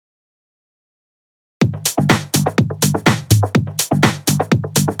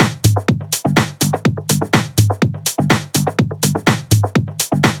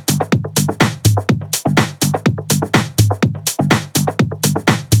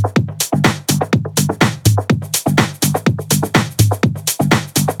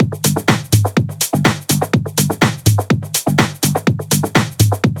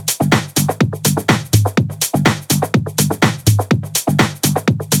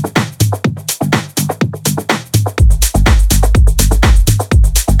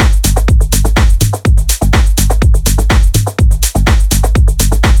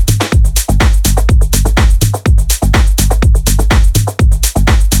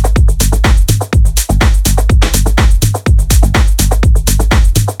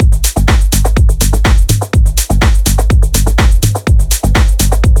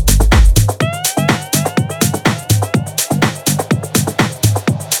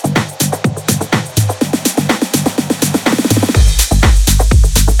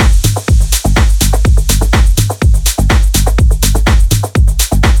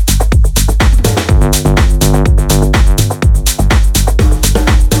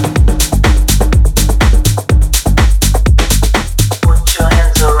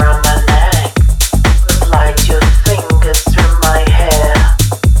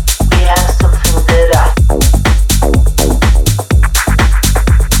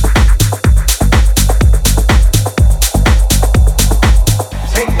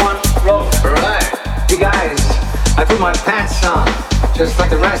just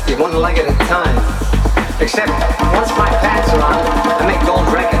like the rest, you wouldn't like it at the time. Except once my pants are on, I make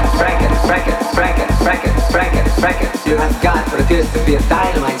gold records, records, records, records, records, records, records. You have got what appears to be a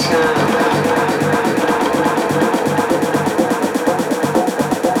dynamite sound.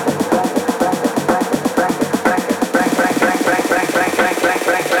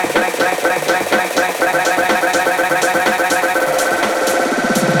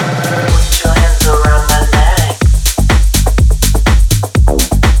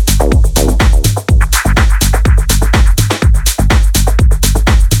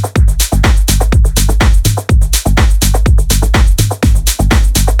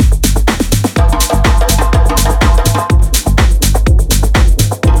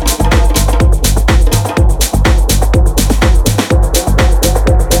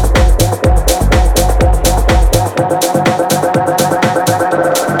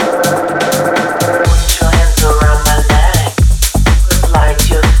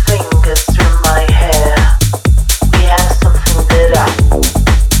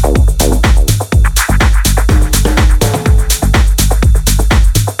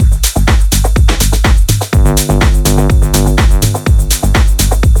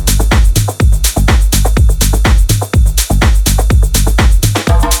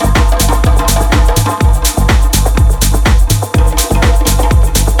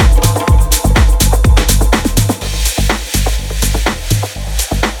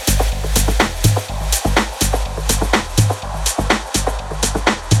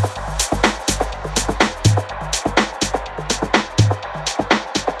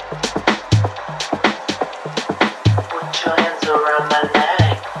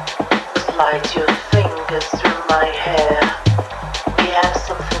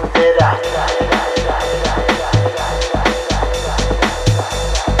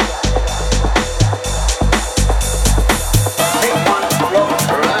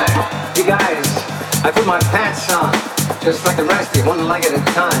 Just like the rest, you wouldn't like it at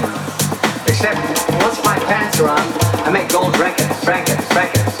the time. Except once my pants are on, I make gold records, records,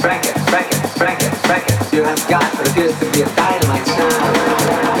 records, records, records, records, records. You have got what appears to be a dynamite sound.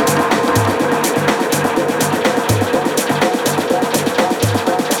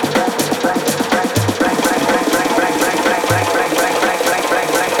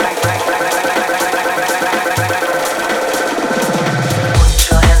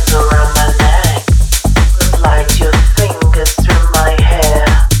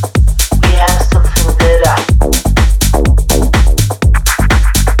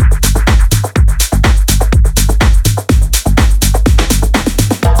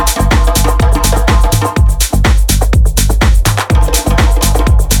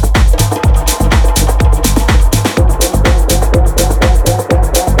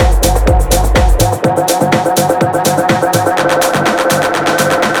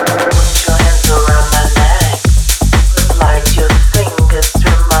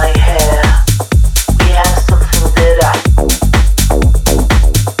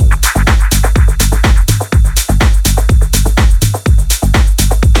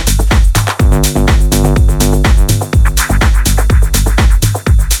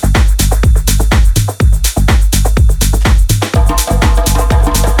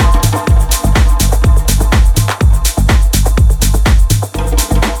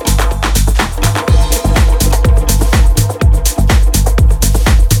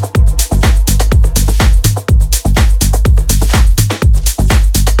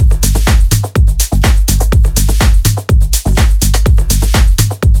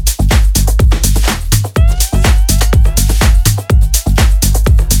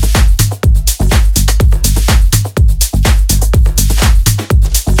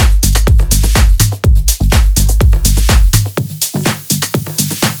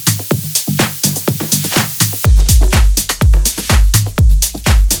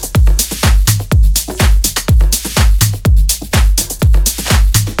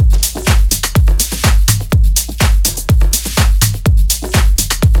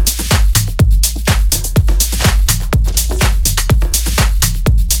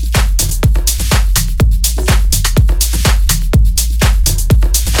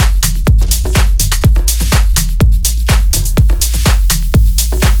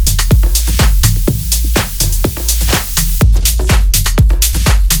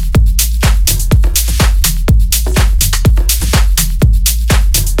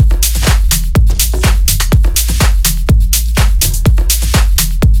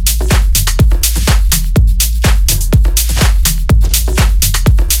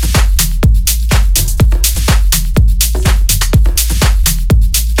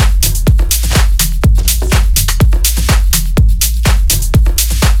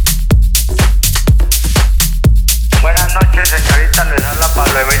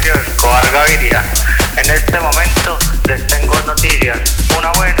 Gaviria. En este momento les tengo noticias,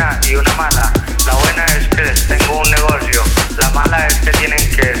 una buena y una mala. La buena es que les tengo un negocio, la mala es que tienen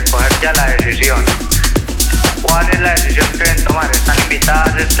que escoger ya la decisión. ¿Cuál es la decisión que deben tomar? Están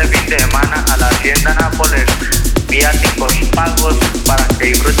invitadas este fin de semana a la Hacienda Nápoles, viáticos pagos para que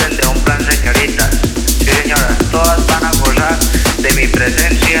disfruten de un plan señoritas. Sí señoras, todas van a gozar de mi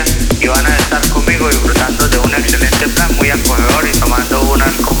presencia y van a estar conmigo disfrutando de un excelente plan muy acogedor y tomando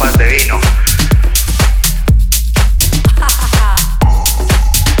unas copas de vino.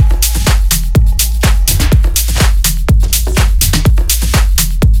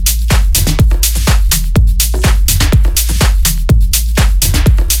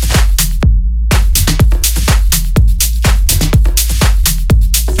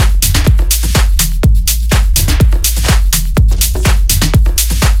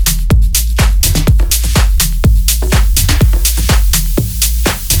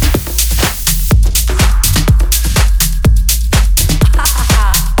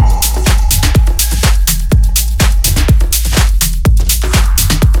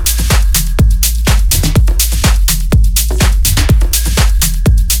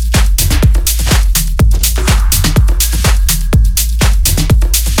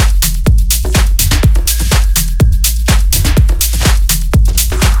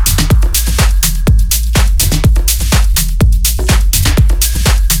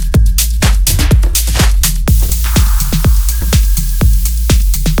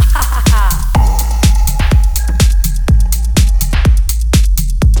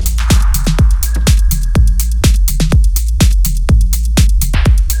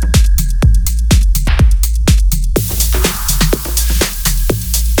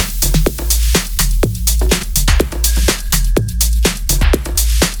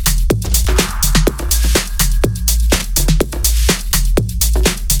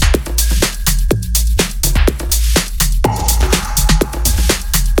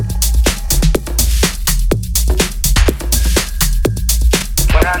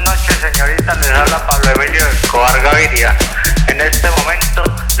 Les habla Pablo Emilio Escobar Gaviria. En este momento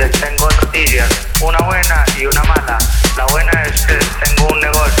les tengo noticias, una buena y una mala. La buena es que les tengo un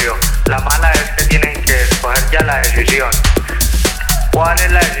negocio, la mala es que tienen que escoger ya la decisión. ¿Cuál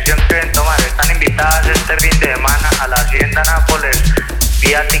es la decisión que deben tomar? Están invitadas este fin de semana a la Hacienda Nápoles,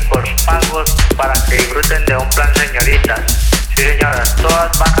 viáticos pagos para que disfruten de un plan señoritas. Sí señoras,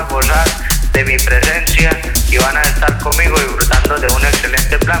 todas van a gozar de mi presencia y van a estar conmigo disfrutando de un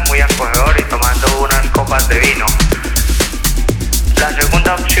excelente plan muy acogedor y tomando unas copas de vino. La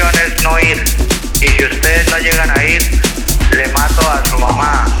segunda opción es no ir, y si ustedes no llegan a ir, le mato a su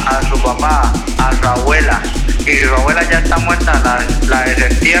mamá, a su papá, a su abuela, y si su abuela ya está muerta, la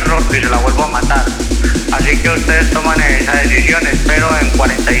desentierro y se la vuelvo a matar. Así que ustedes toman esa decisión, espero en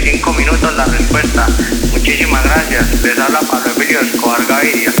 45 minutos la respuesta. Muchísimas gracias, les habla Pablo Emilio Escobar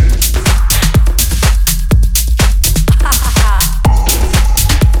Gaviria.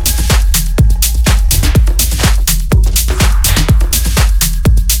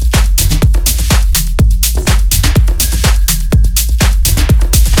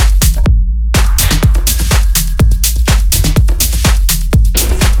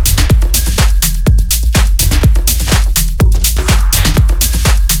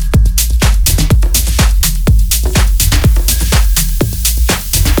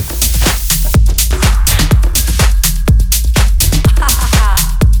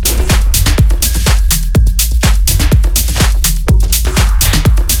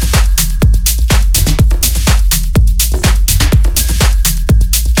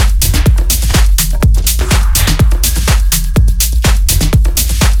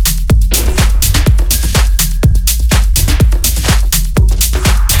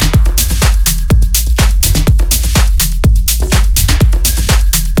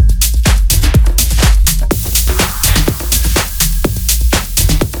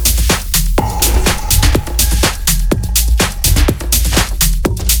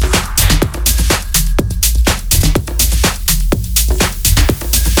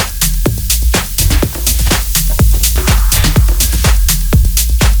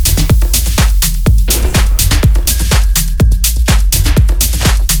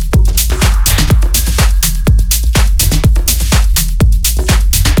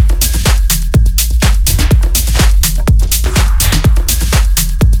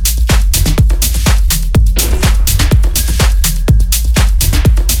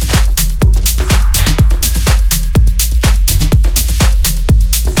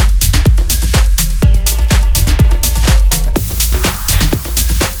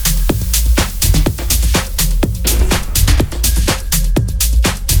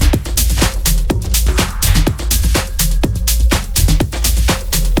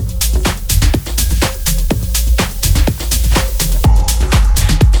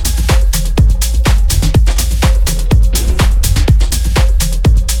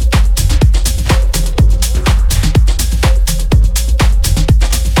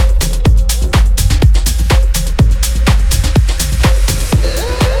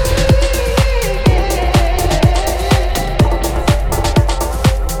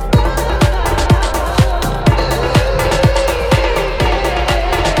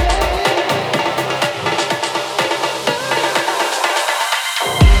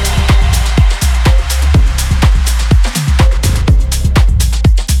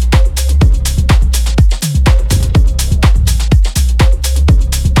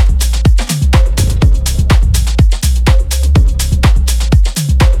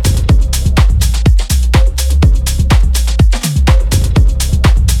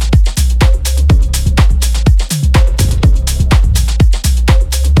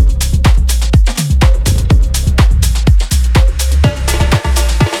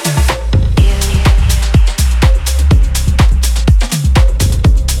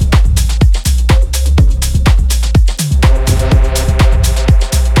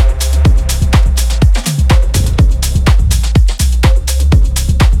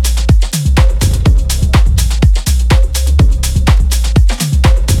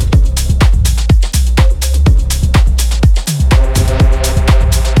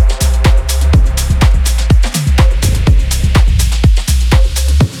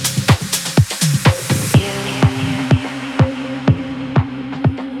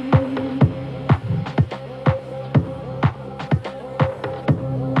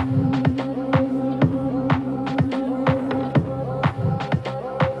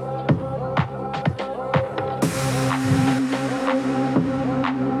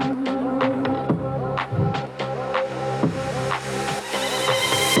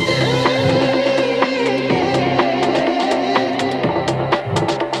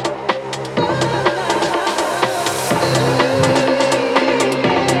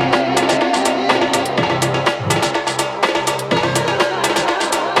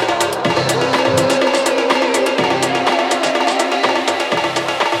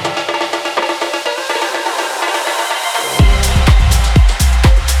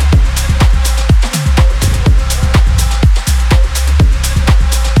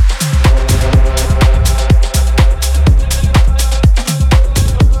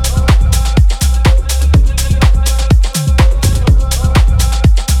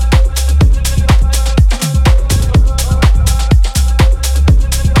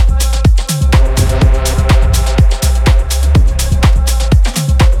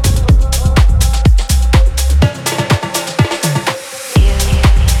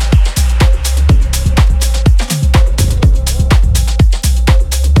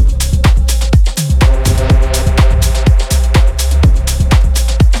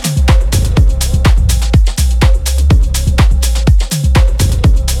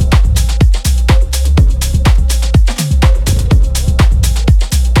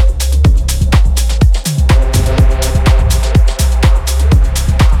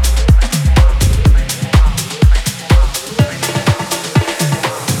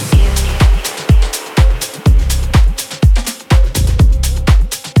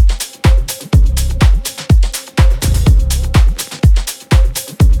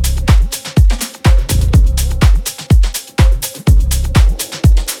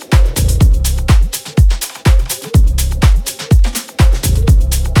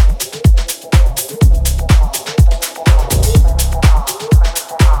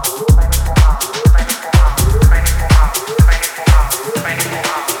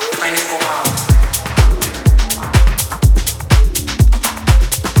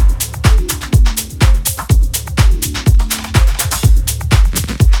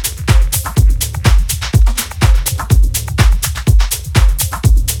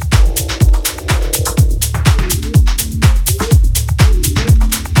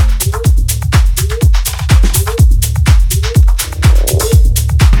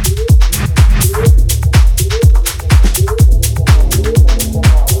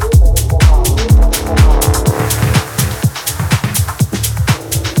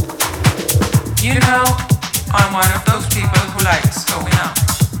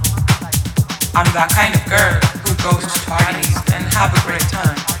 that kind of girl who goes to parties and have a great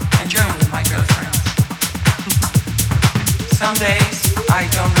time and join with my girlfriends. Some days I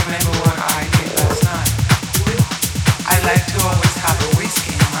don't remember what I did last night. I like to always have a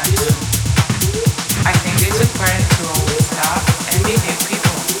whiskey in my hand. I think it's important to always laugh and meet new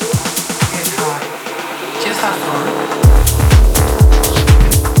people. Get high. Just have fun.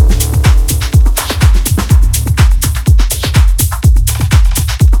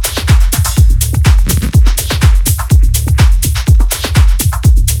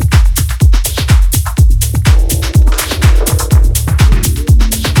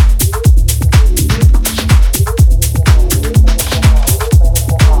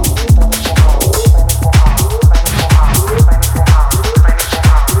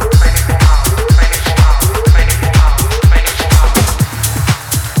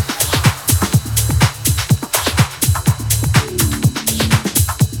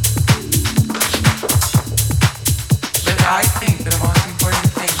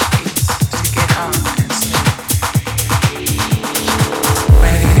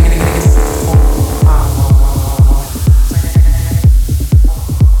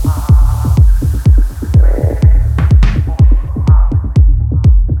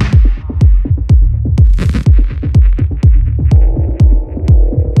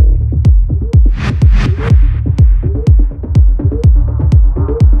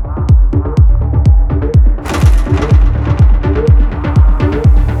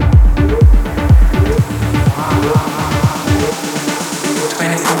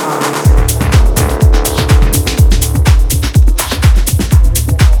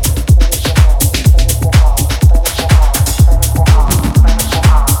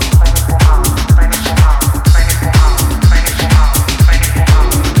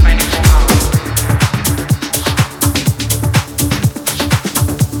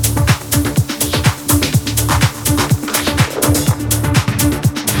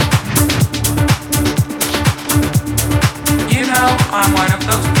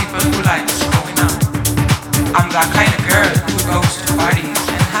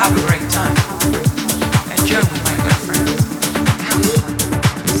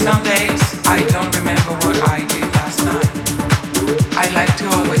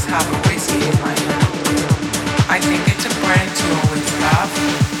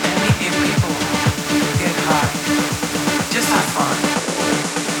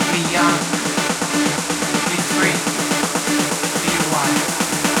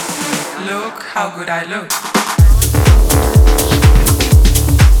 How good I look.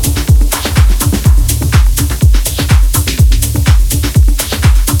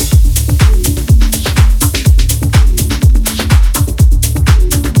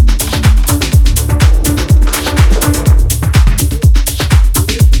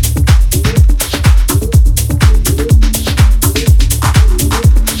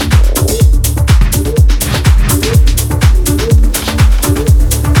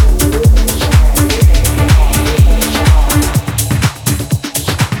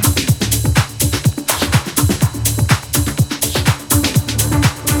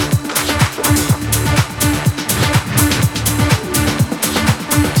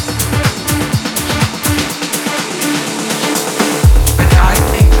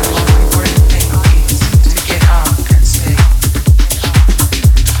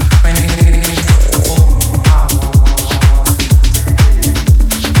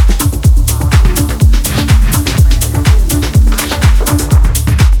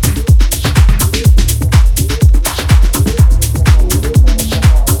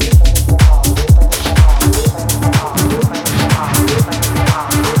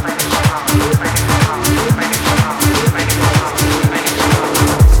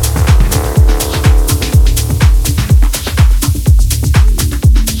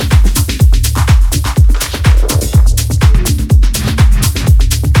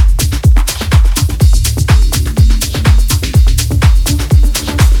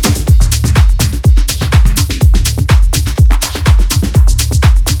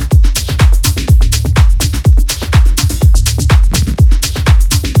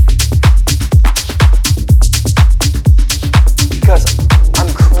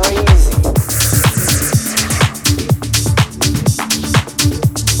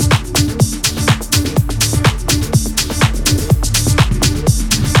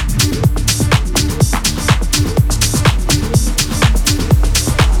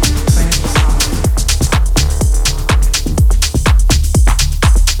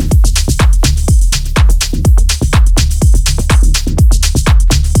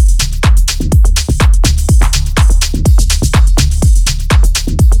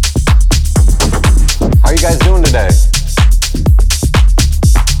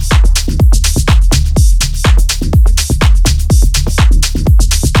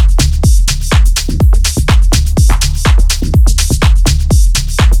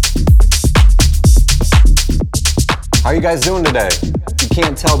 you guys doing today? You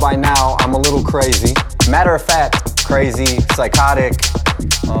can't tell by now, I'm a little crazy. Matter of fact, crazy, psychotic,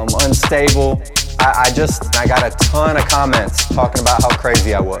 unstable. I got a ton of comments talking about how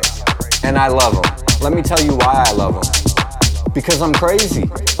crazy I was. And I love them. Let me tell you why I love them. Because I'm crazy.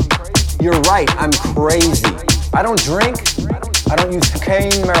 You're right, I'm crazy. I don't drink. I don't use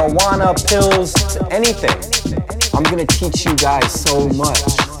cocaine, marijuana, pills, anything. I'm gonna teach you guys so much.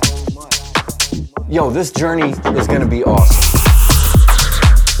 Yo, this journey is gonna be awesome.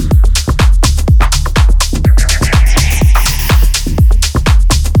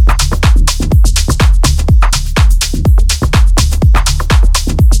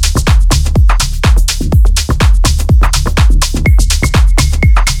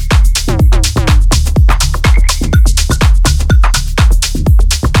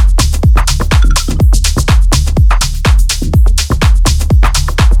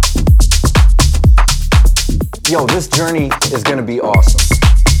 Yo, this journey is gonna be awesome.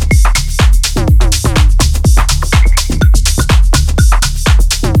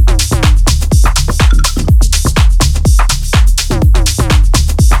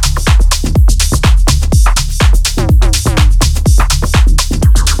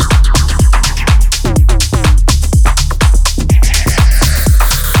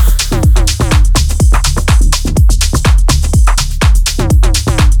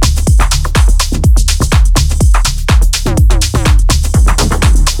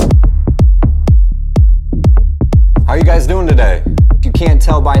 Doing today? If you can't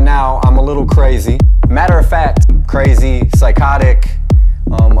tell by now, I'm a little crazy. Matter of fact, crazy, psychotic,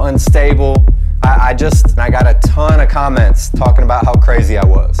 unstable. I got a ton of comments talking about how crazy I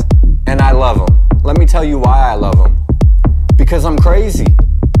was. And I love them. Let me tell you why I love them. Because I'm crazy.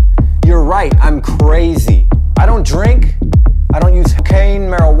 You're right, I'm crazy. I don't drink. I don't use cocaine,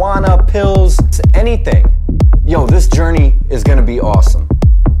 marijuana, pills, anything. Yo, this journey is gonna be awesome.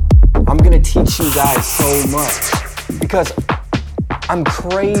 I'm gonna teach you guys so much. Because I'm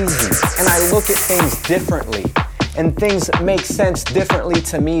crazy and I look at things differently and things make sense differently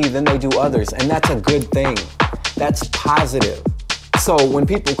to me than they do others, and that's a good thing. That's positive. So when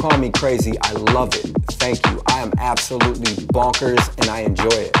people call me crazy, I love it. Thank you. I am absolutely bonkers and I enjoy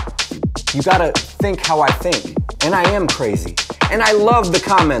it. You gotta think how I think, and I am crazy. And I love the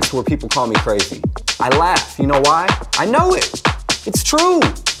comments where people call me crazy. I laugh. You know why? I know it. It's true.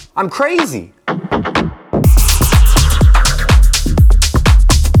 I'm crazy.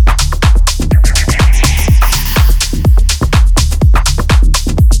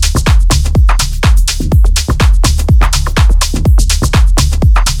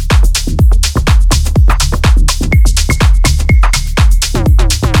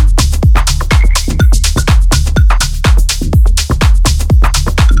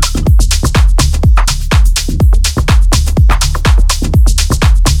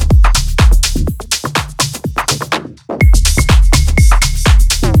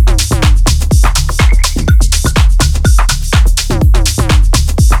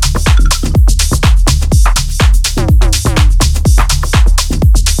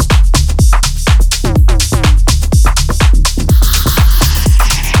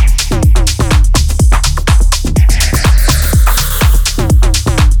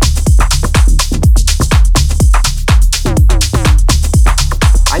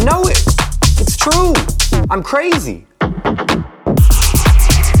 I'm crazy.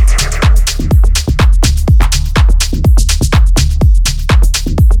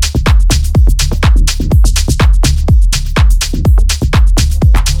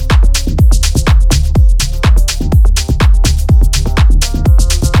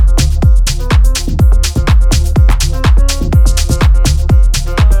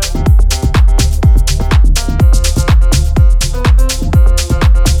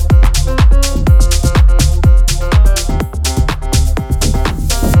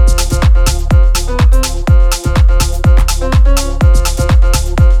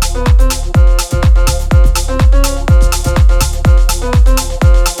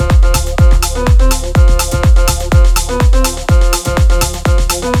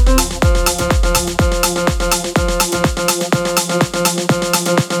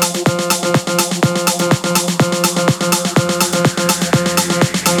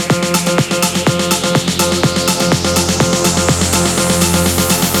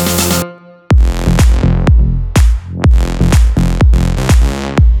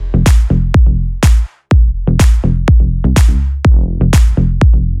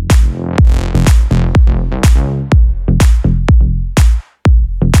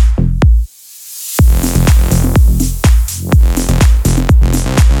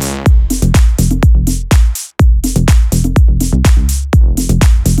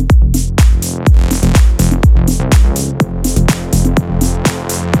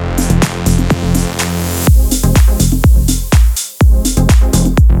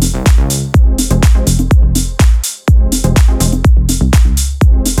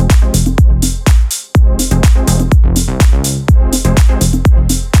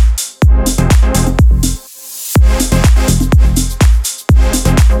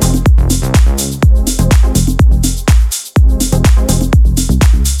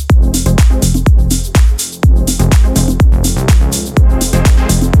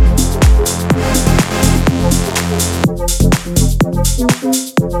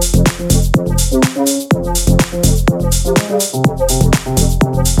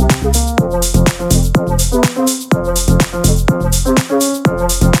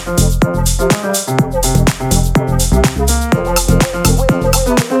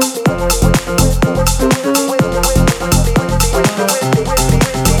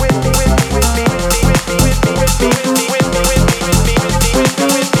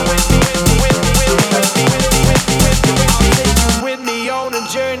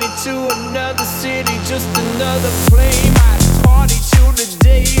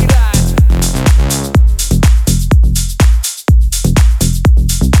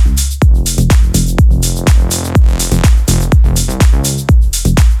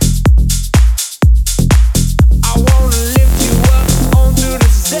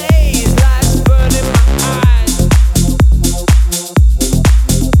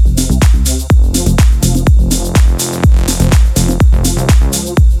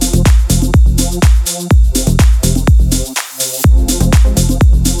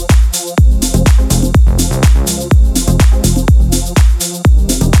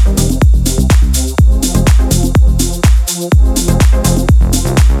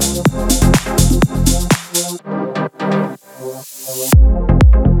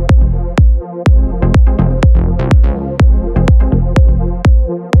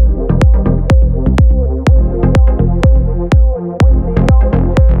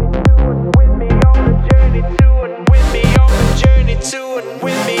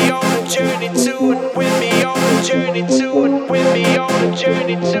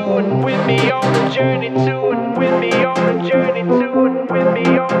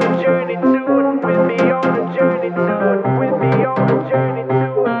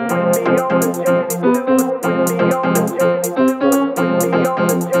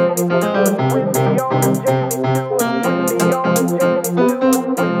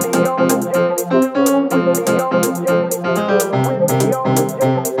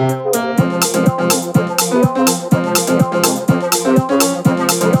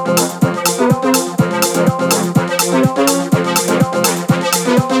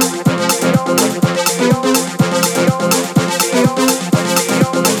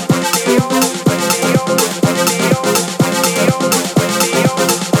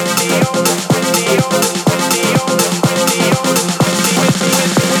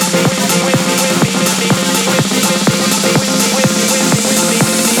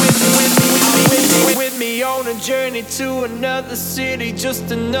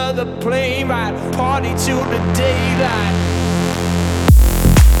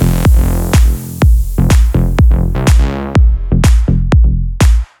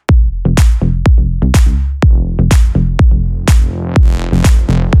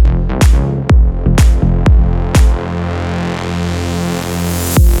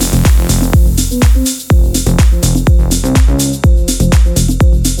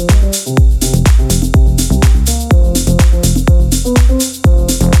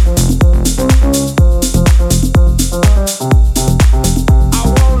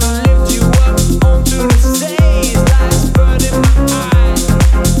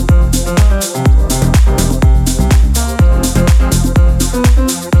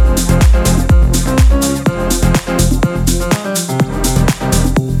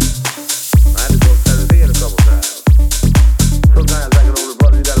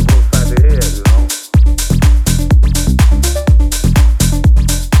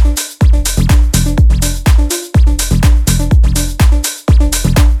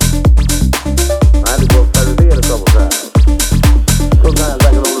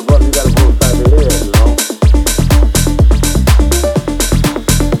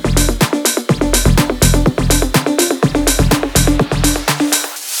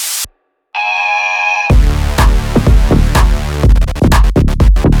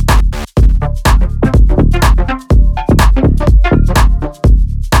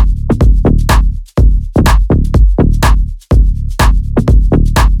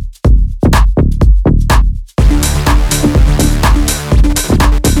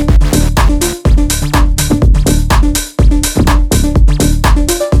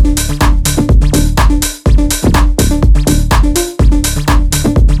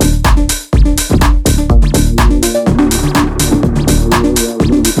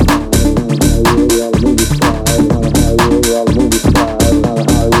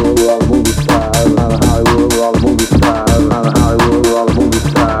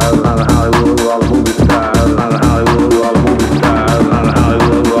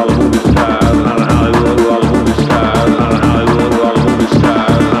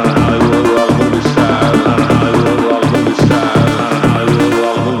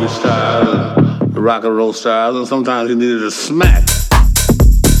 rock and roll styles, and sometimes he needed a smack.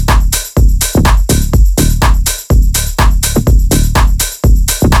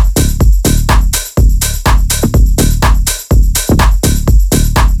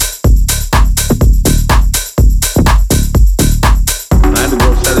 I had to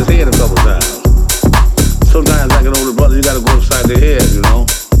go upside his head a couple times. Sometimes, like an older brother, you gotta go upside the head, you know?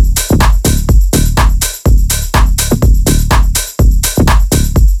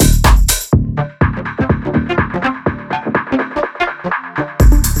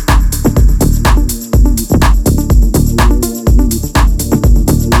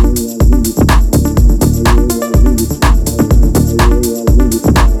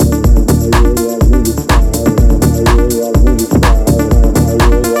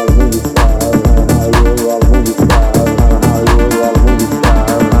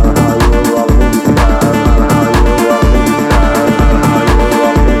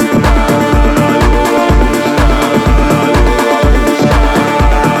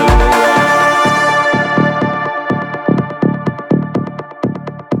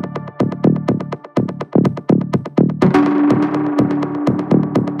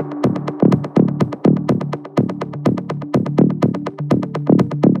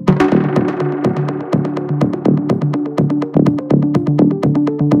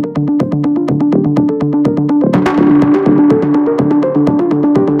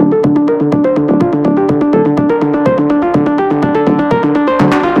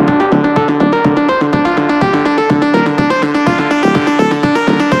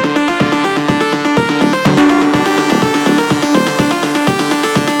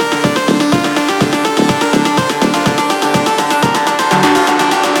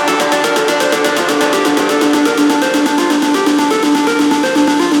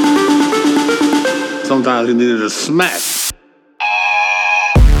 Sometimes he needed a smack.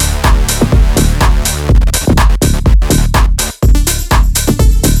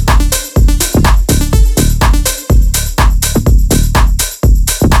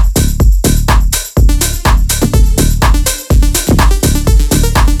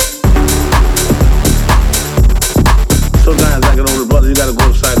 Sometimes, like an older brother, you gotta go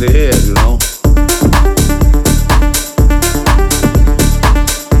upside the head, you know?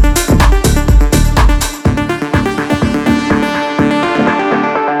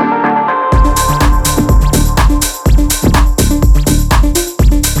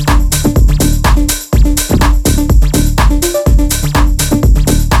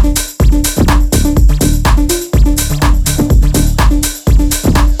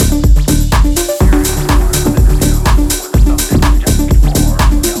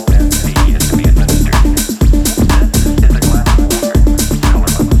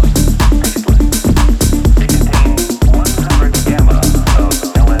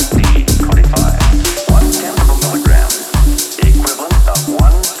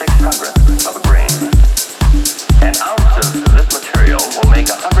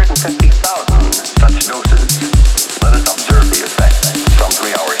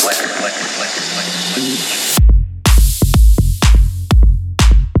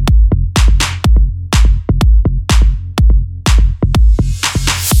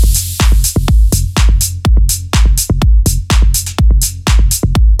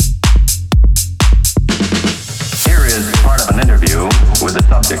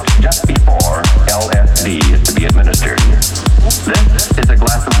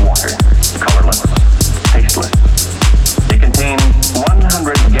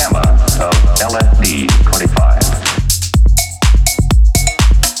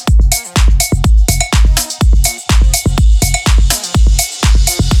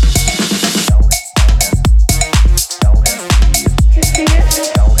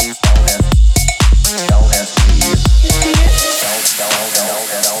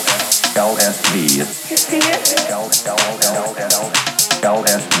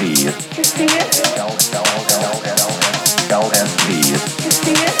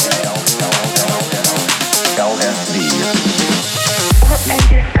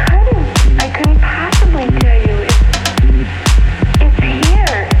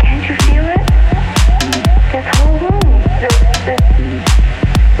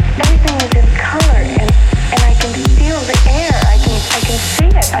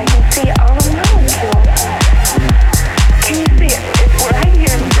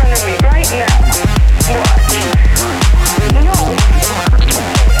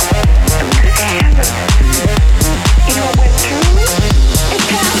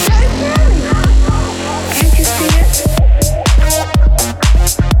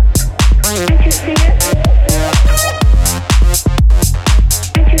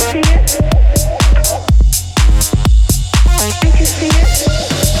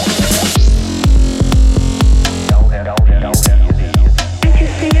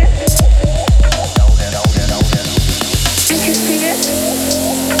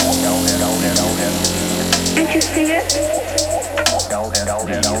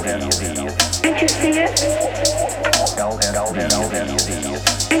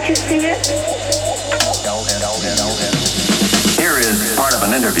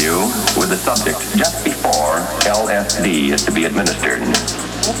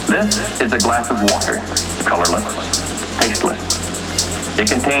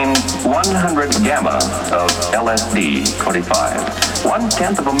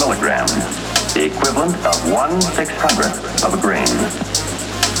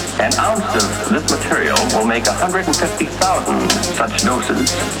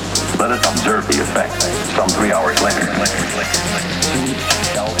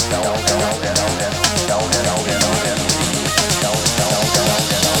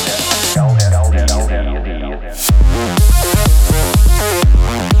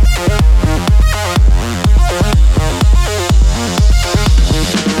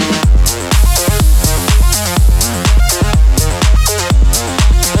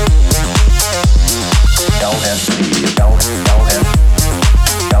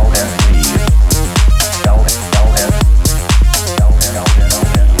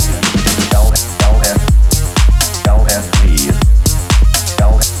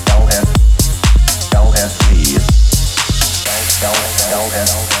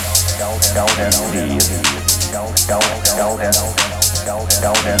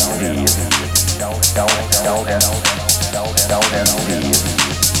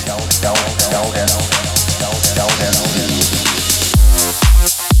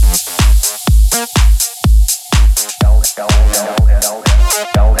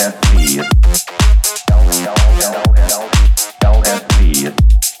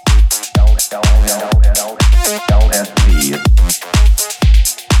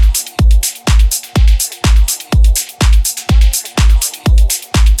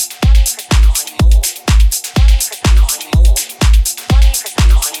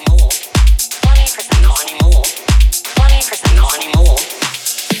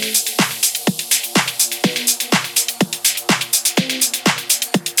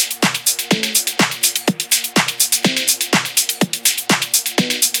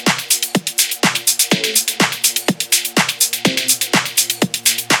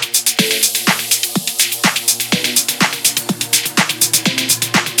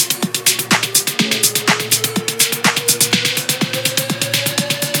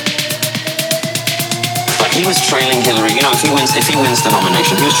 He was trailing Hillary. You know, if he wins the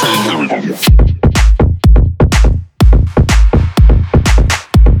nomination, he was trailing Hillary.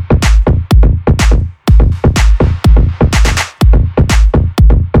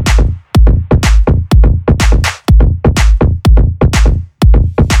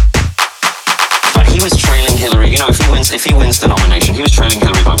 If he wins the nomination, he was trailing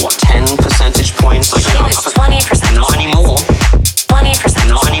Hillary by what, 10 percentage points? Like, he was 20%. Not anymore. 20%.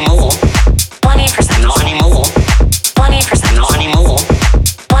 Not anymore. 20%. Not anymore. 20%. Not anymore.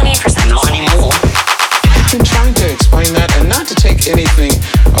 20%. Not anymore. I've been trying to explain that and not to take anything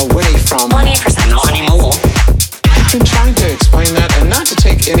away from 20%. Not anymore. I've been trying to explain that and not to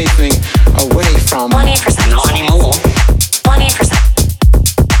take anything away from 20%. Not anymore. 20%.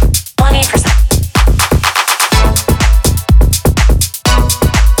 20%.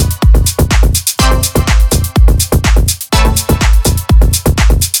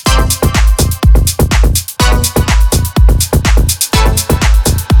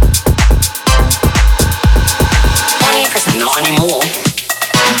 Not anymore.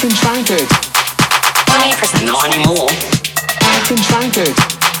 I've been trying to 20%. Not anymore. I've been trying to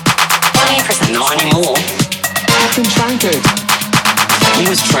 20%. Not anymore. I've been trying to He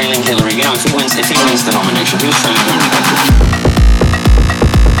was trailing Hillary. You know, if he wins the nomination, he was trailing Hillary.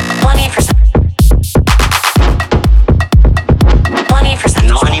 20%. 20%.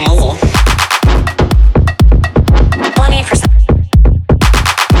 Not anymore. 20%.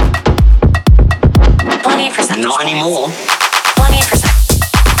 20%. Not anymore. 20%.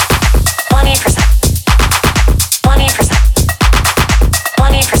 20%. 20%.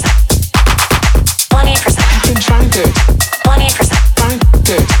 20%. 20%. I've been trying to 20%. trying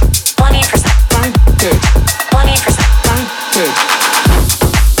to 20%. trying to 20%. trying to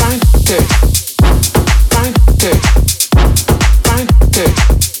trying to trying to trying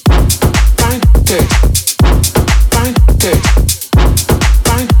to trying to trying to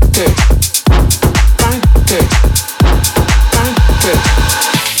trying to trying to trying to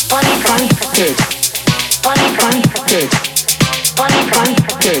 20%.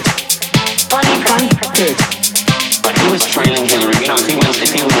 20%. 20%. But he was trailing Hillary. You know, if he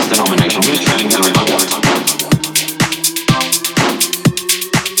wins the nomination, he was trailing Hillary by what?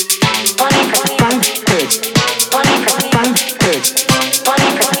 20%.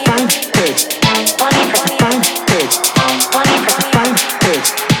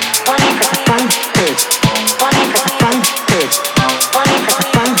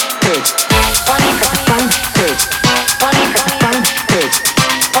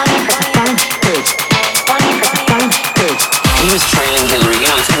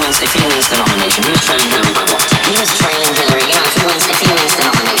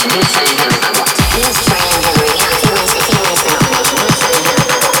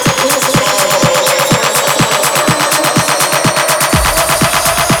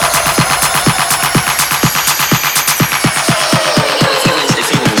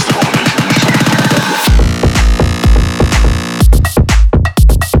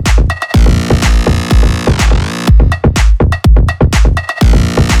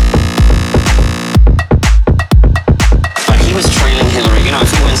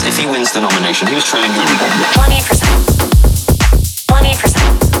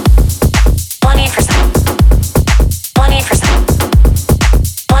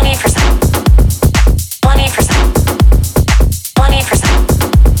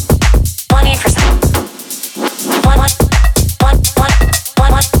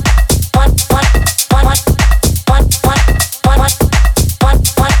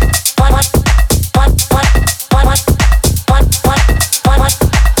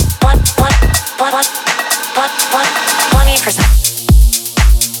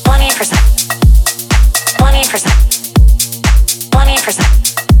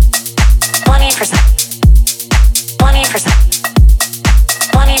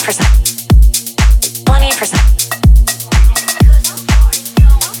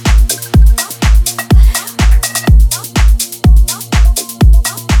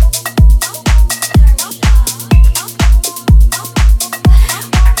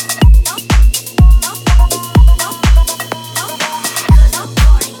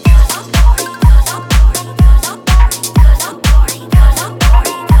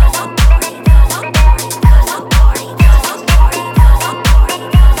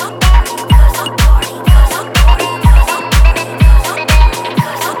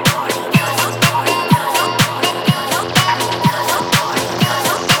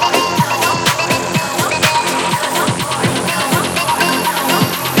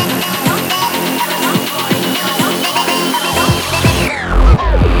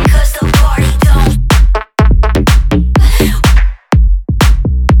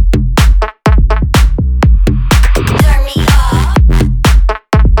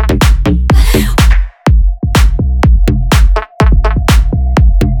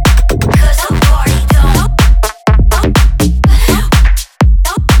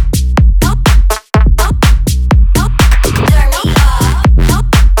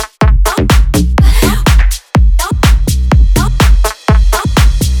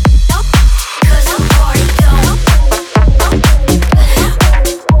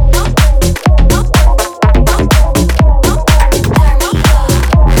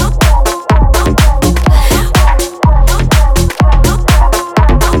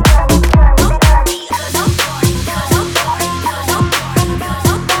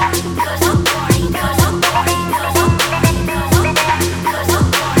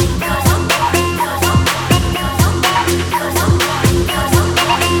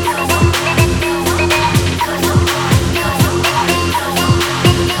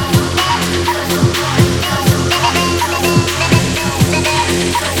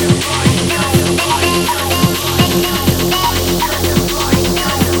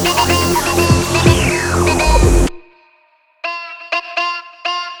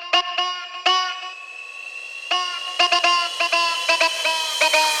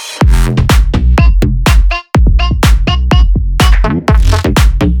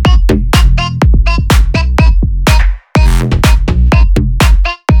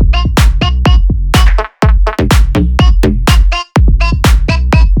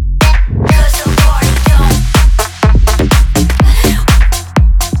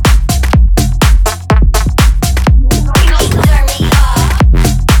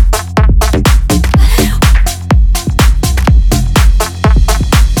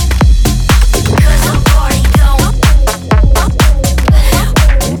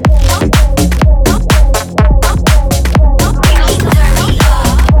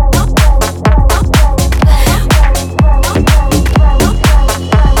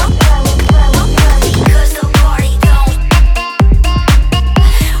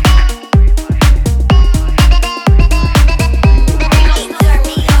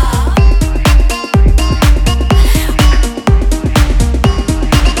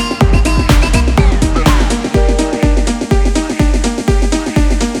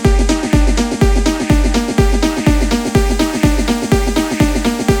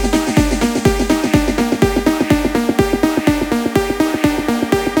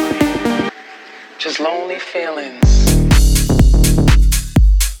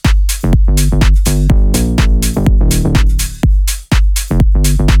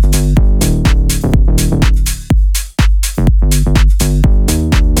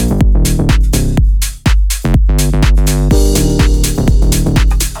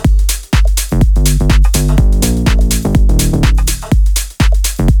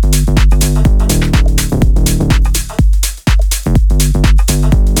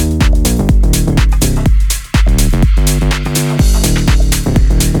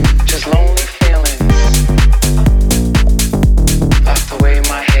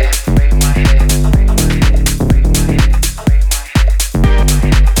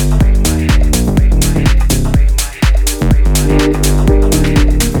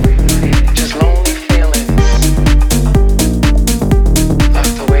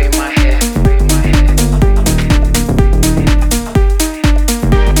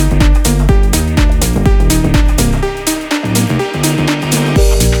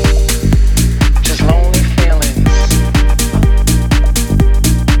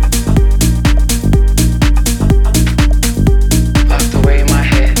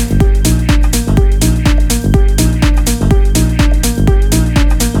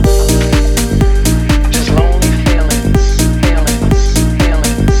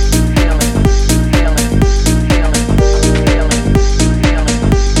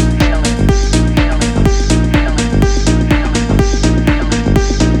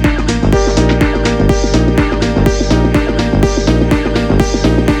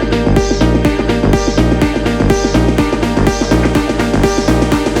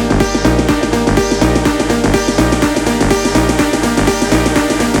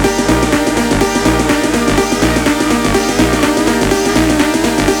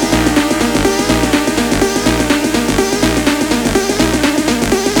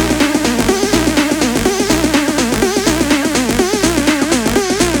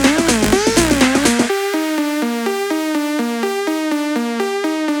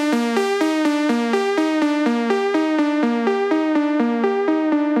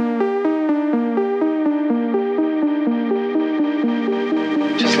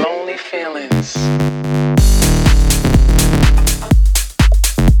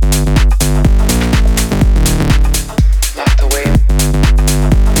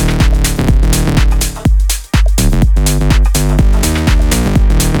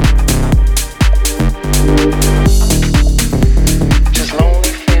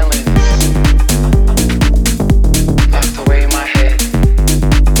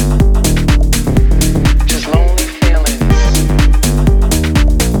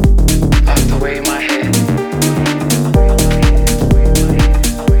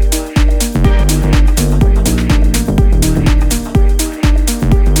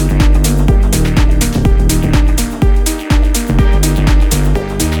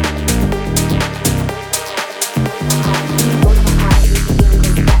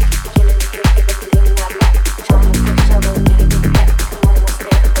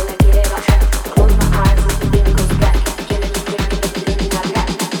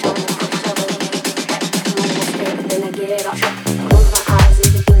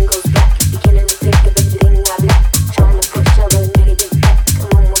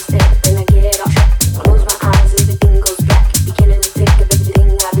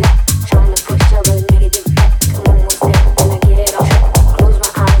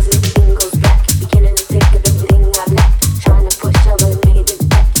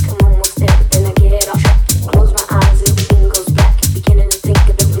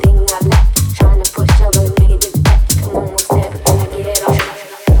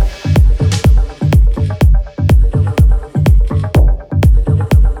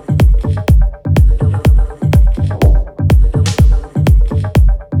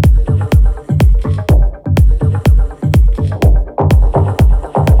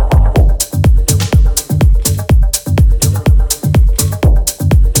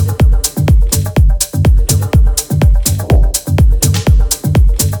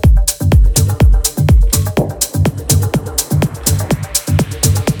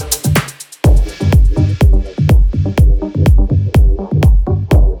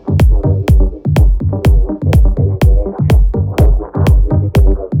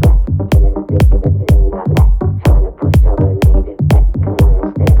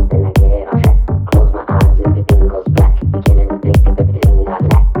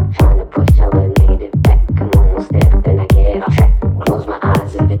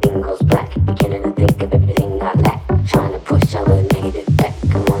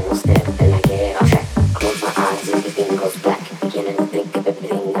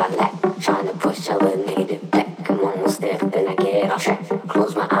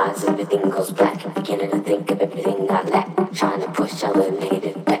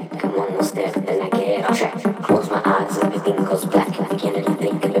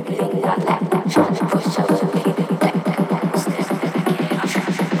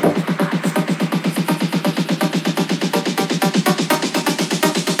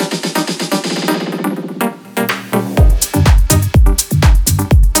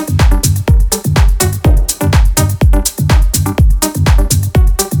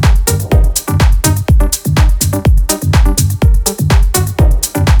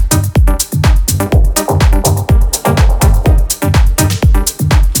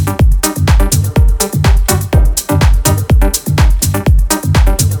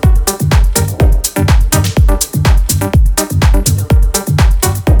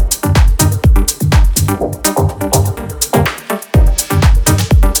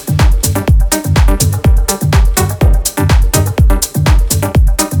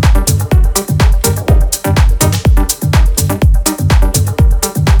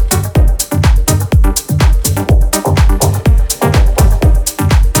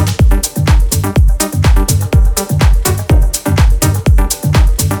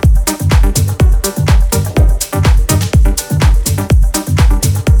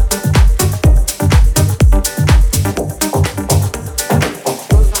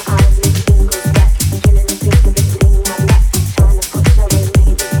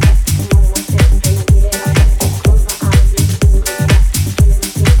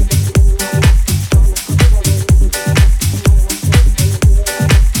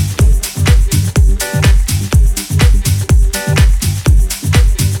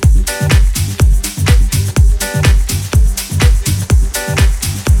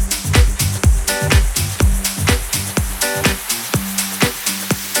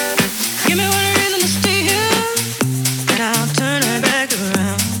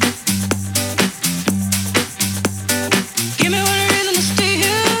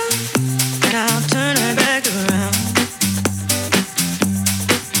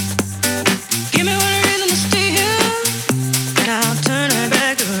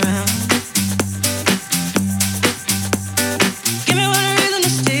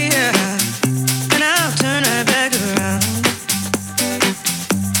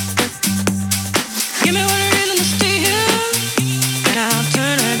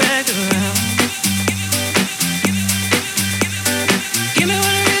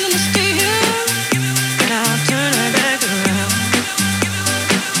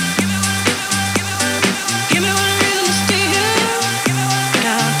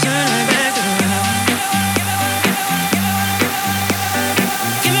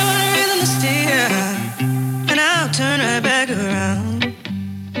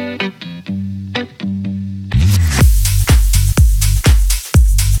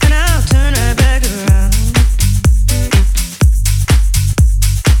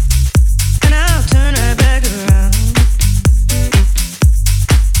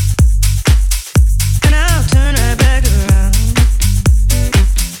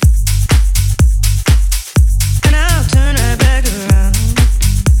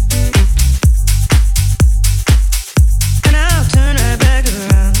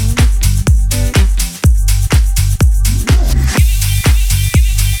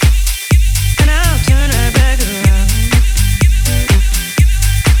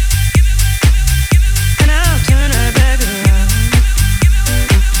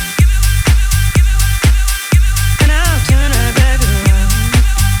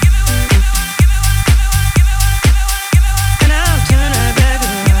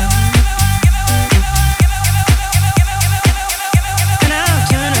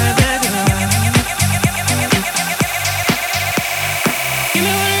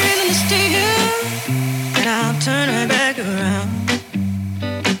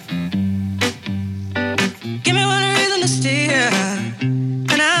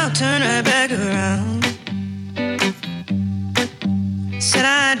 Said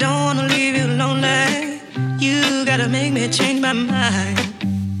I don't wanna leave you lonely. You gotta make me change my mind.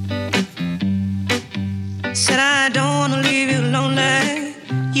 Said I don't wanna leave you lonely.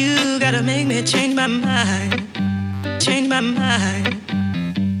 You gotta make me change my mind. Change my mind.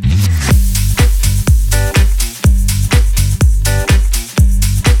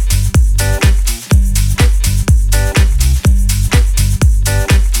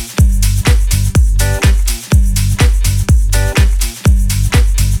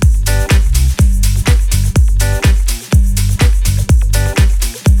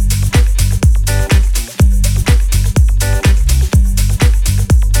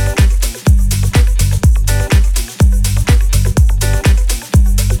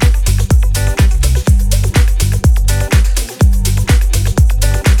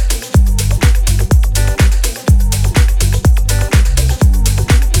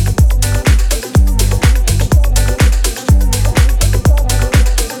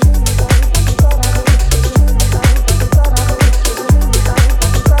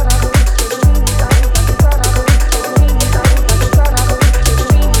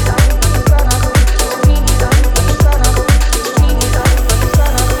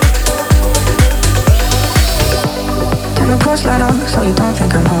 So you don't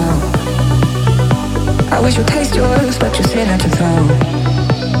think I'm home. I wish you taste yours, but you sit at the throne.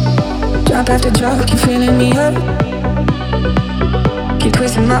 Drop after drop, keep filling me up. Keep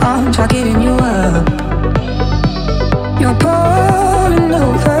twisting my arm, try giving you up. You're pouring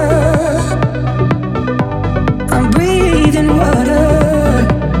over. I'm breathing water.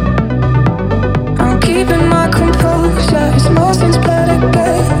 I'm keeping my composure. It's more since blood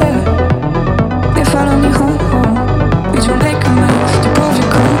together. They follow me home. Did you make a mess to prove you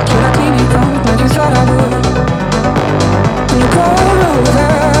could? Should I clean it up like you thought I would? When you pour over,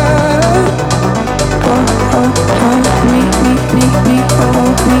 oh, oh, oh, me, oh, me,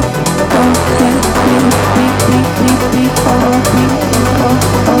 don't let me, oh, me,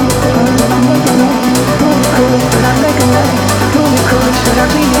 oh, could, should I make a mess? Prove you could, should I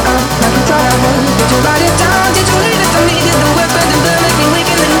clean it up like you thought I would? Did you write it down? Did you leave it for me? Did the weapon and blood make me weak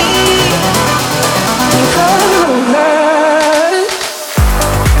in the knee? When you pour over.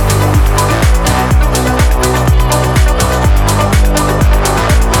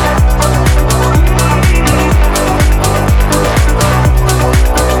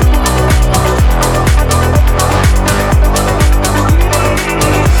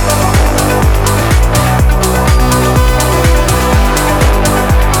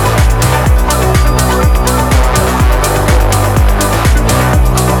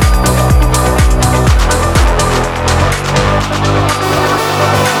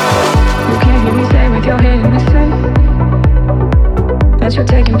 You're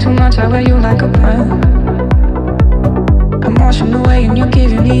taking too much, I wear you like a brand. I'm washing away and you're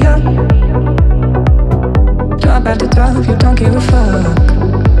giving me up. Drop at the top, you don't give a fuck.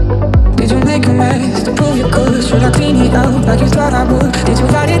 Did you make a mess to prove you could? Should I clean it up like you thought I would? Did you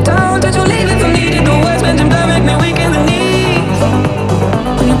write it down? Did you leave it for me? Did the words meant in blood make me weak in the knees?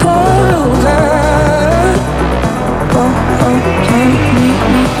 When you pour over, oh, oh, oh, me,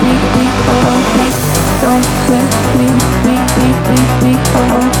 oh, me, don't let me,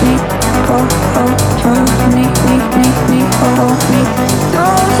 oh, me, oh, oh, oh, me, oh, me,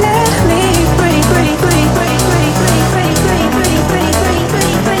 don't let me breathe.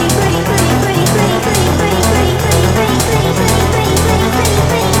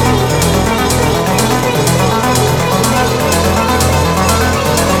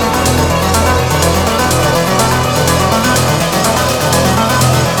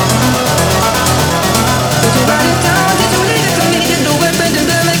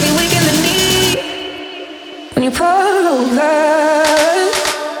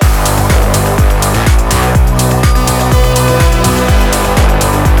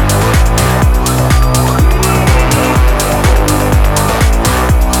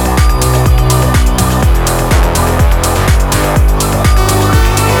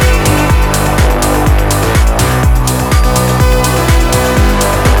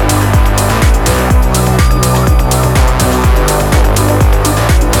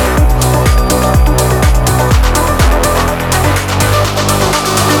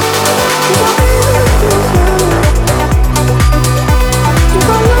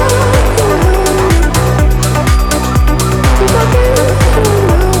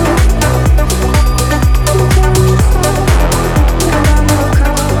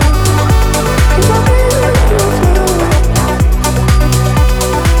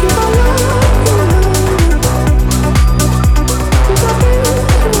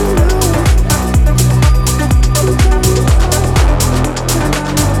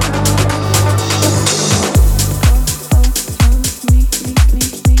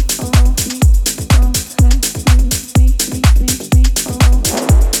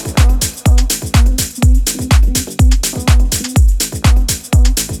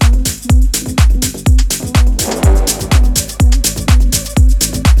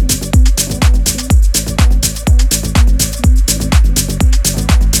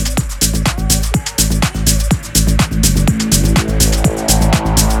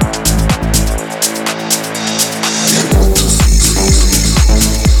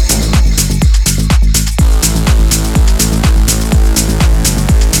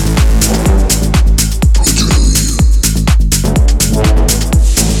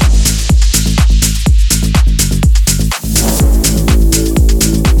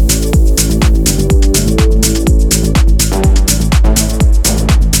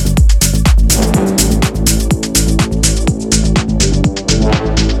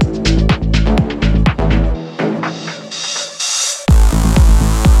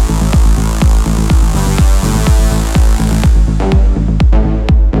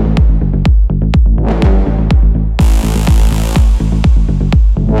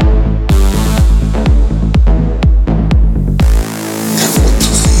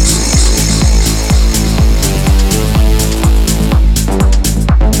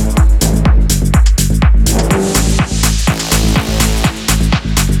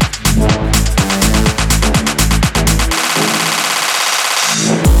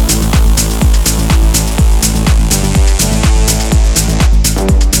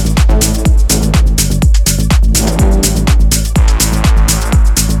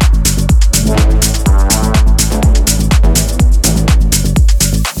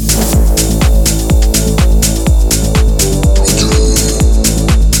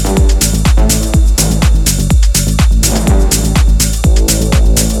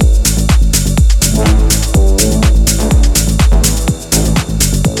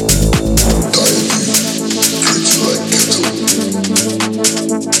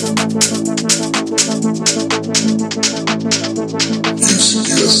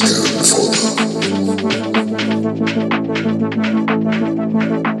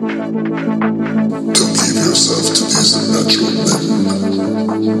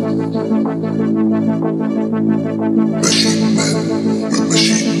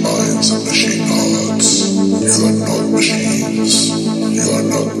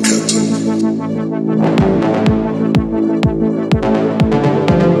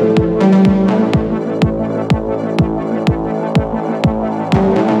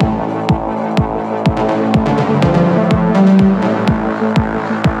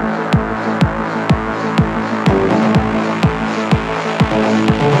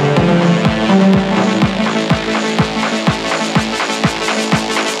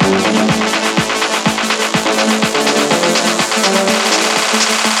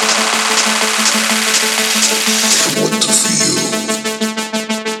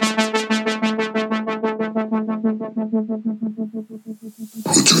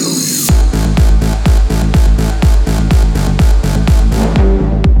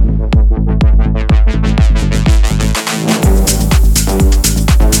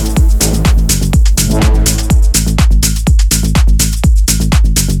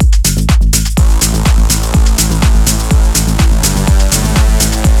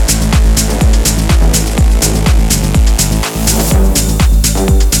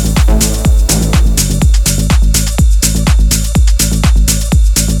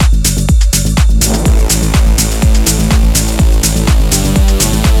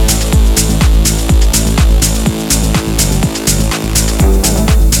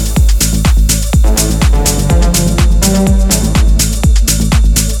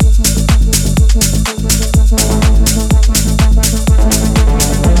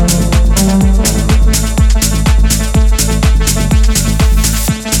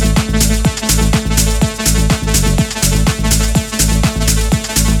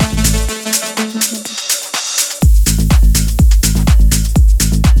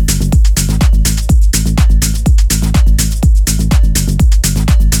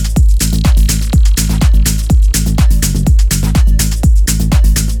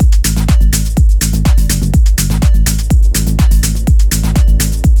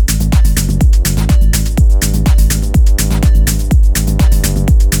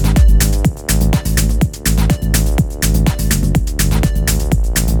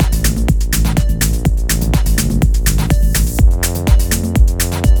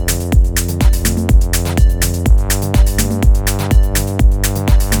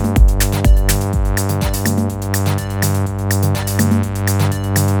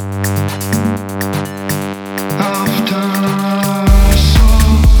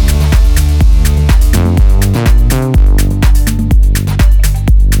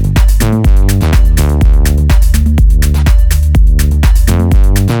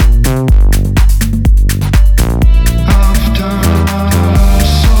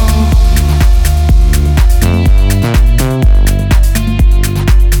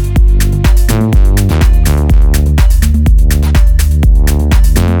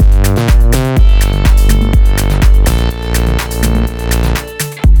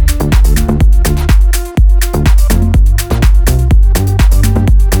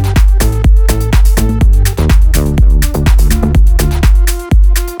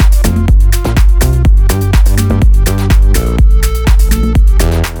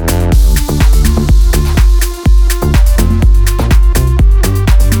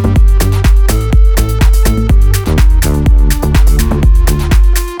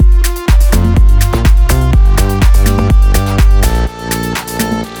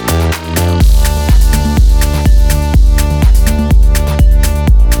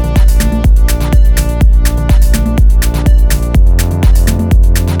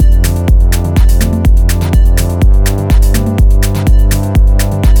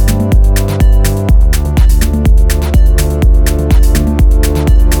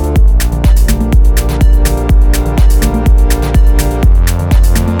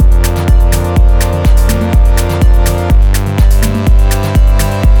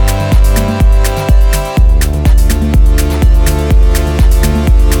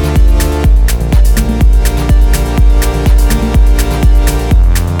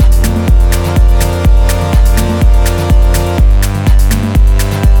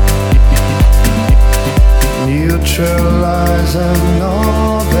 neutralizing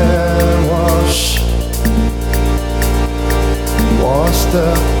all there was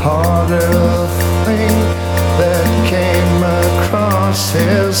the harder thing that came across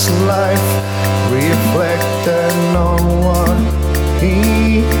his life, reflecting on what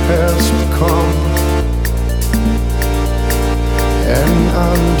he has become. an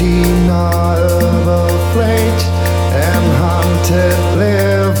undeniable fate, and hunted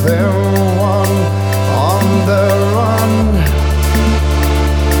living one on the run,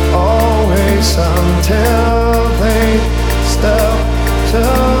 always until they stop to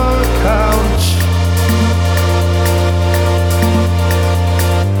couch.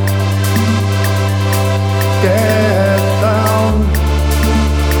 Get down,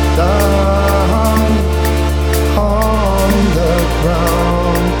 down on the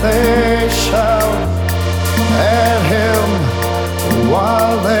ground. They shout at him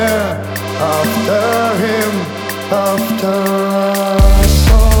while they're after him, after us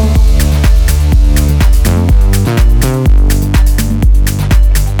all.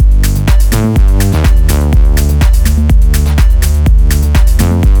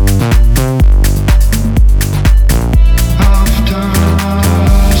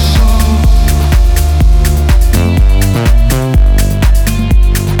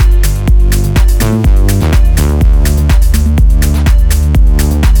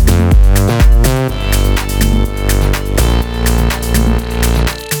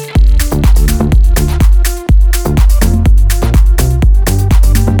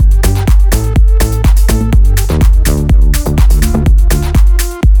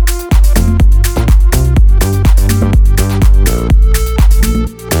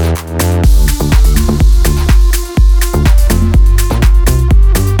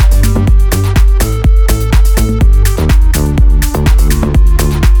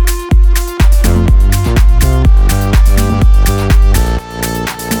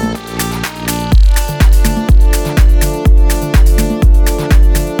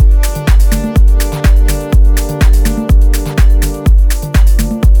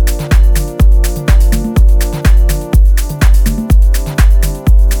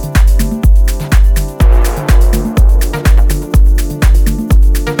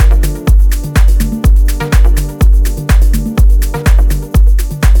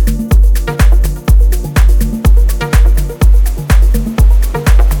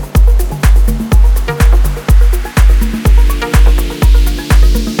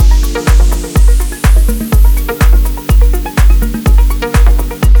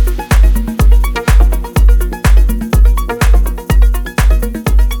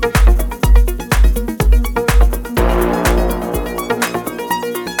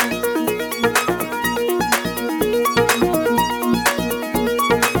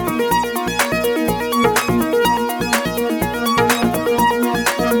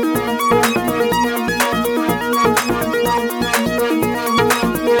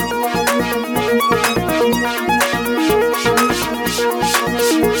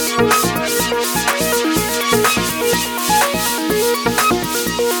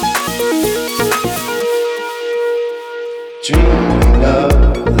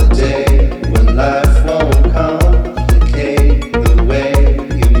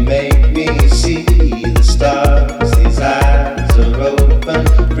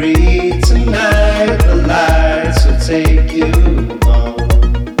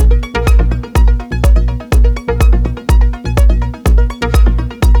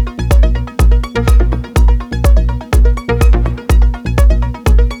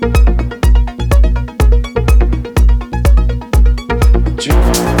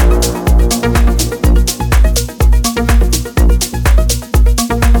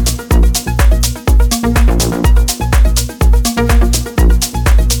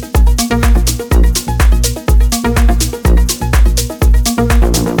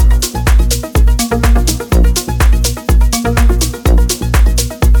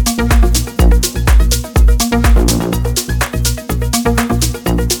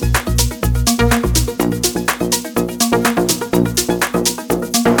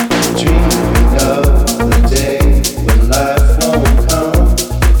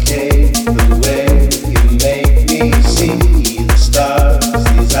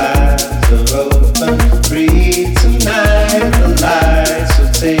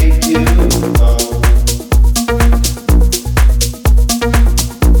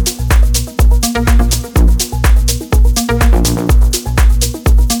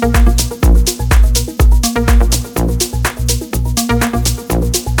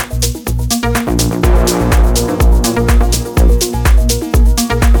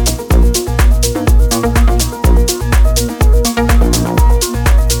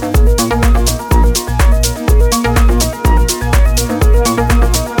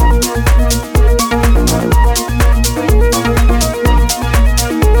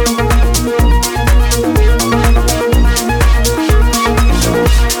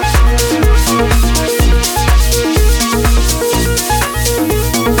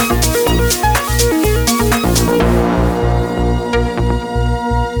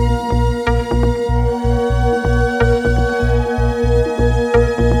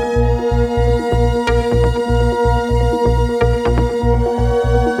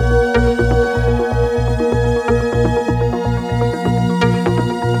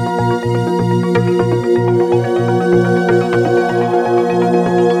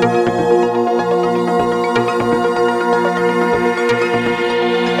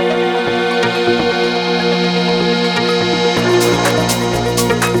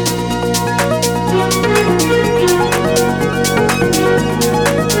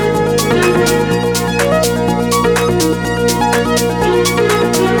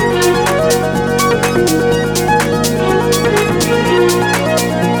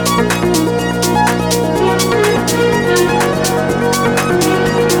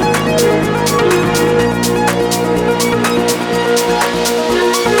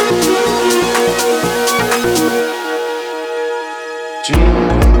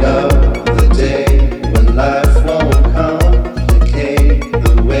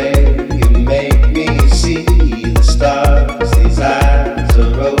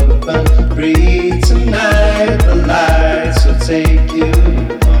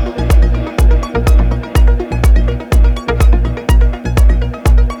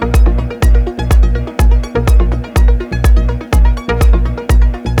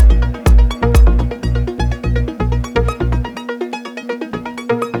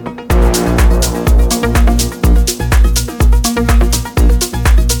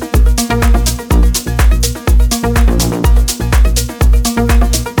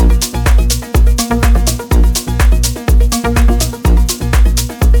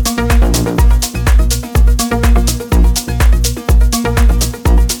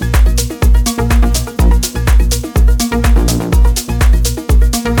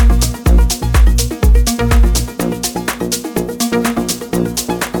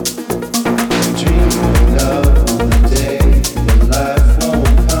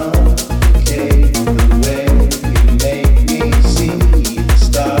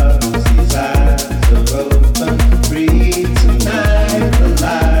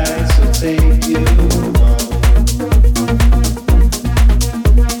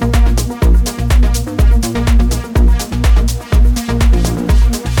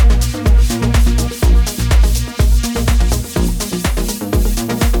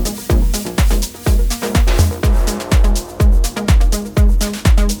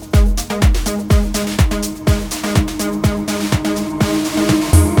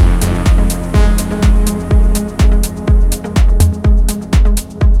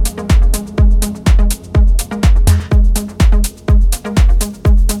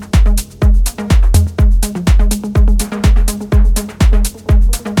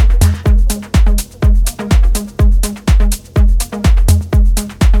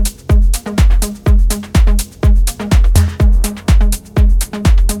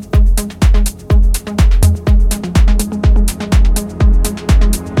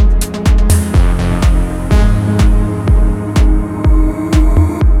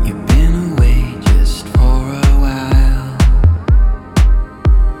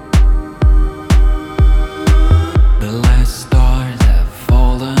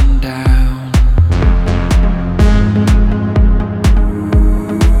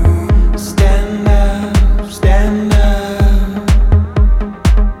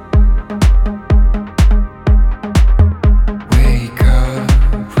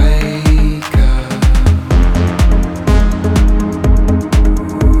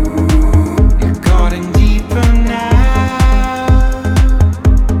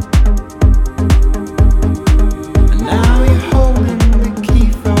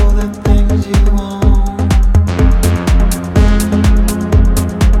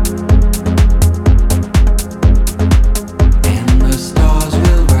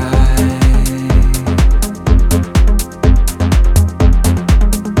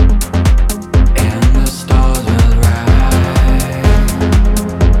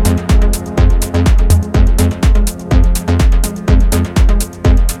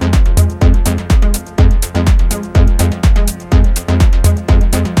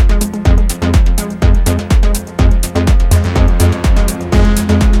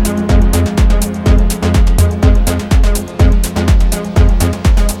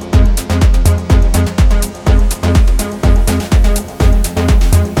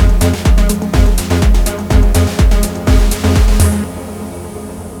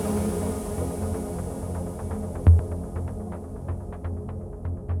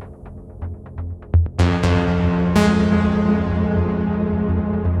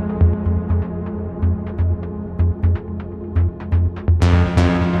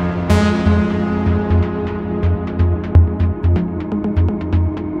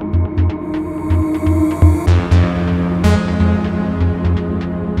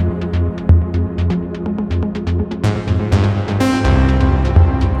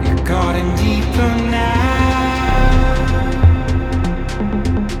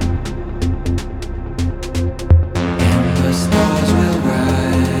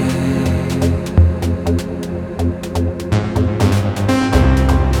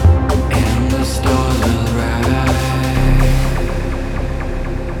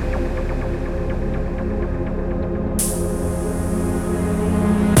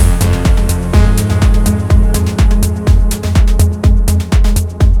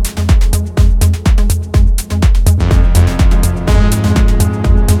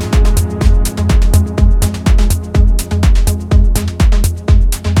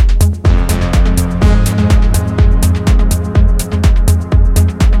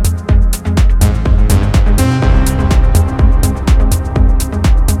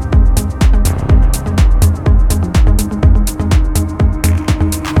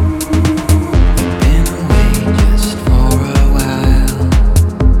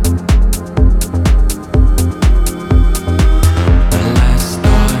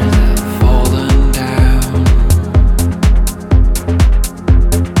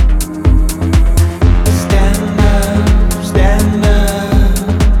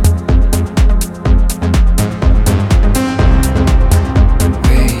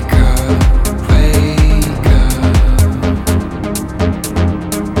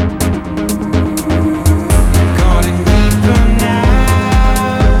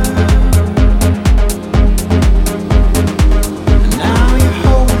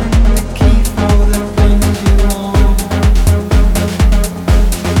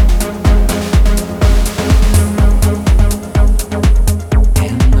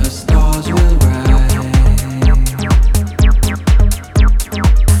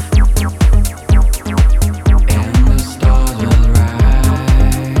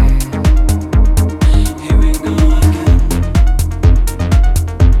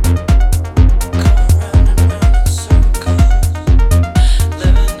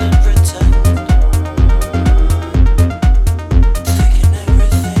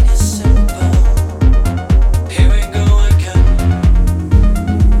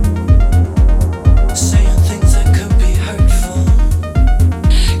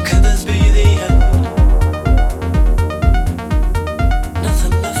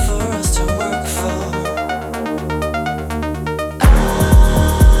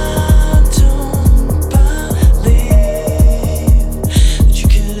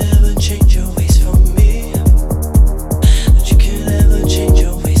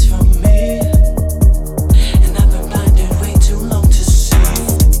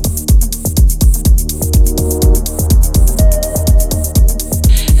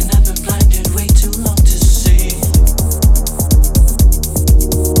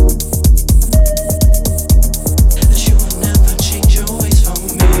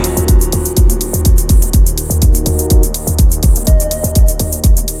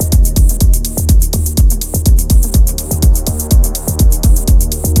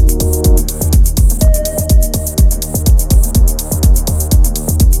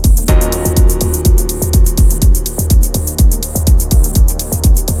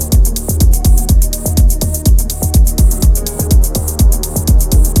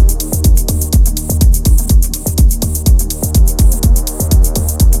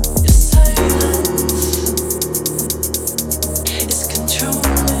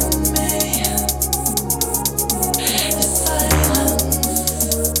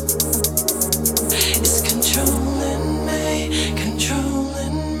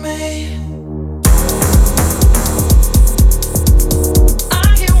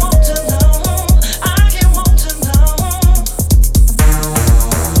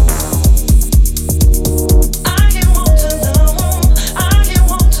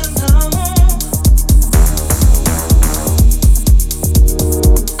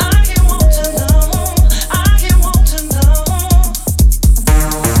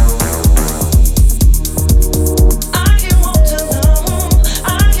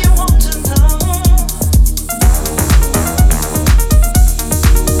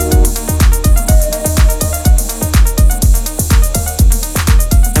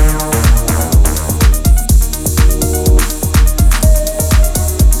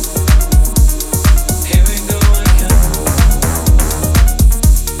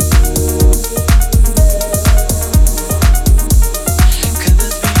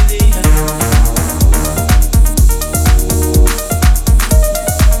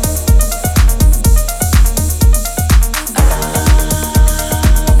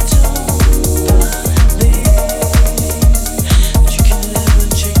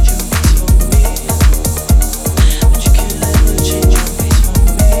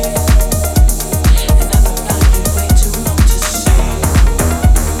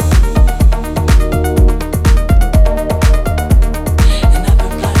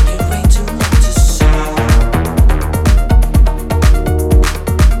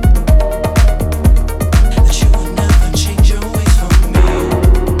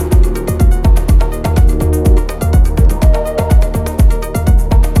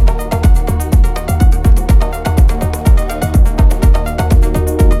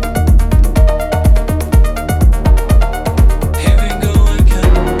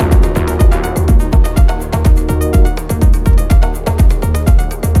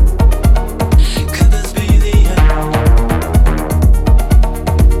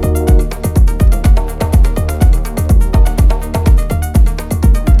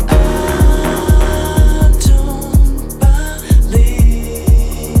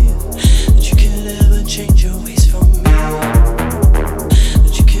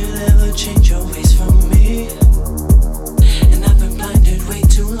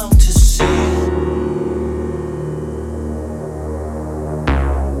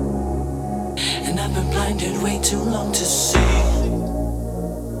 blinded way too long to see.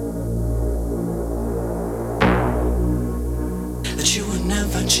 That you would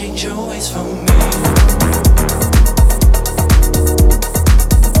never change your ways for me.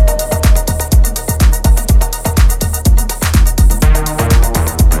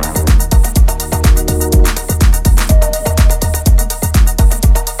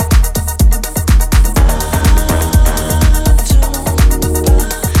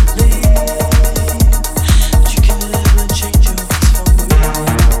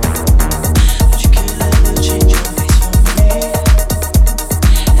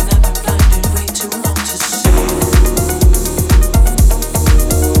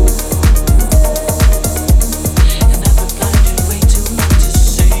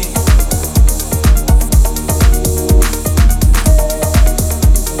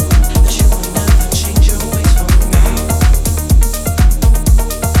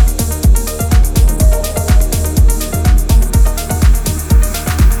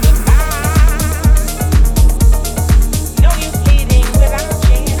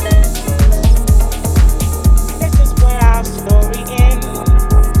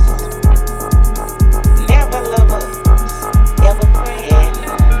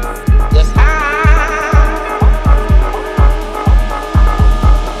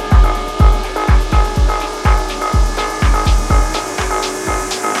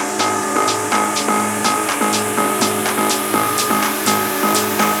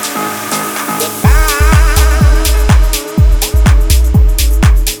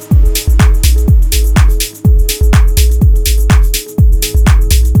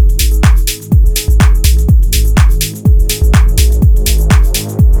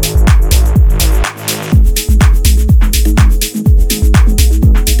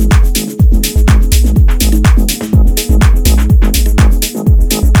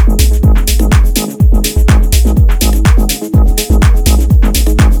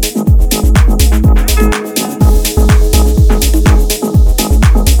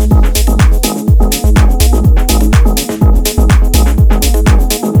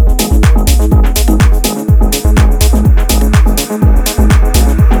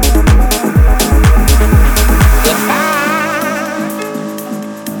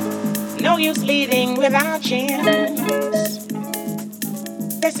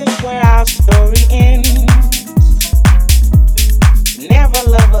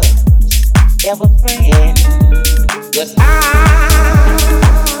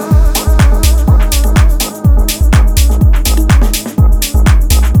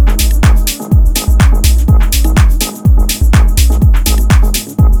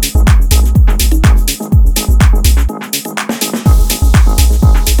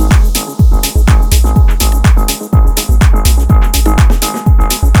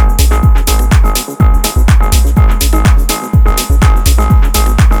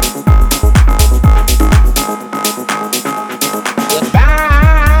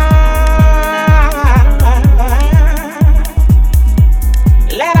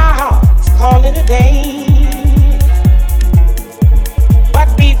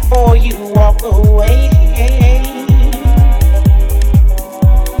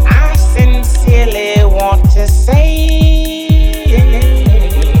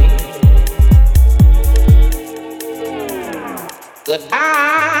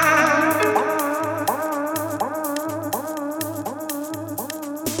 Goodbye.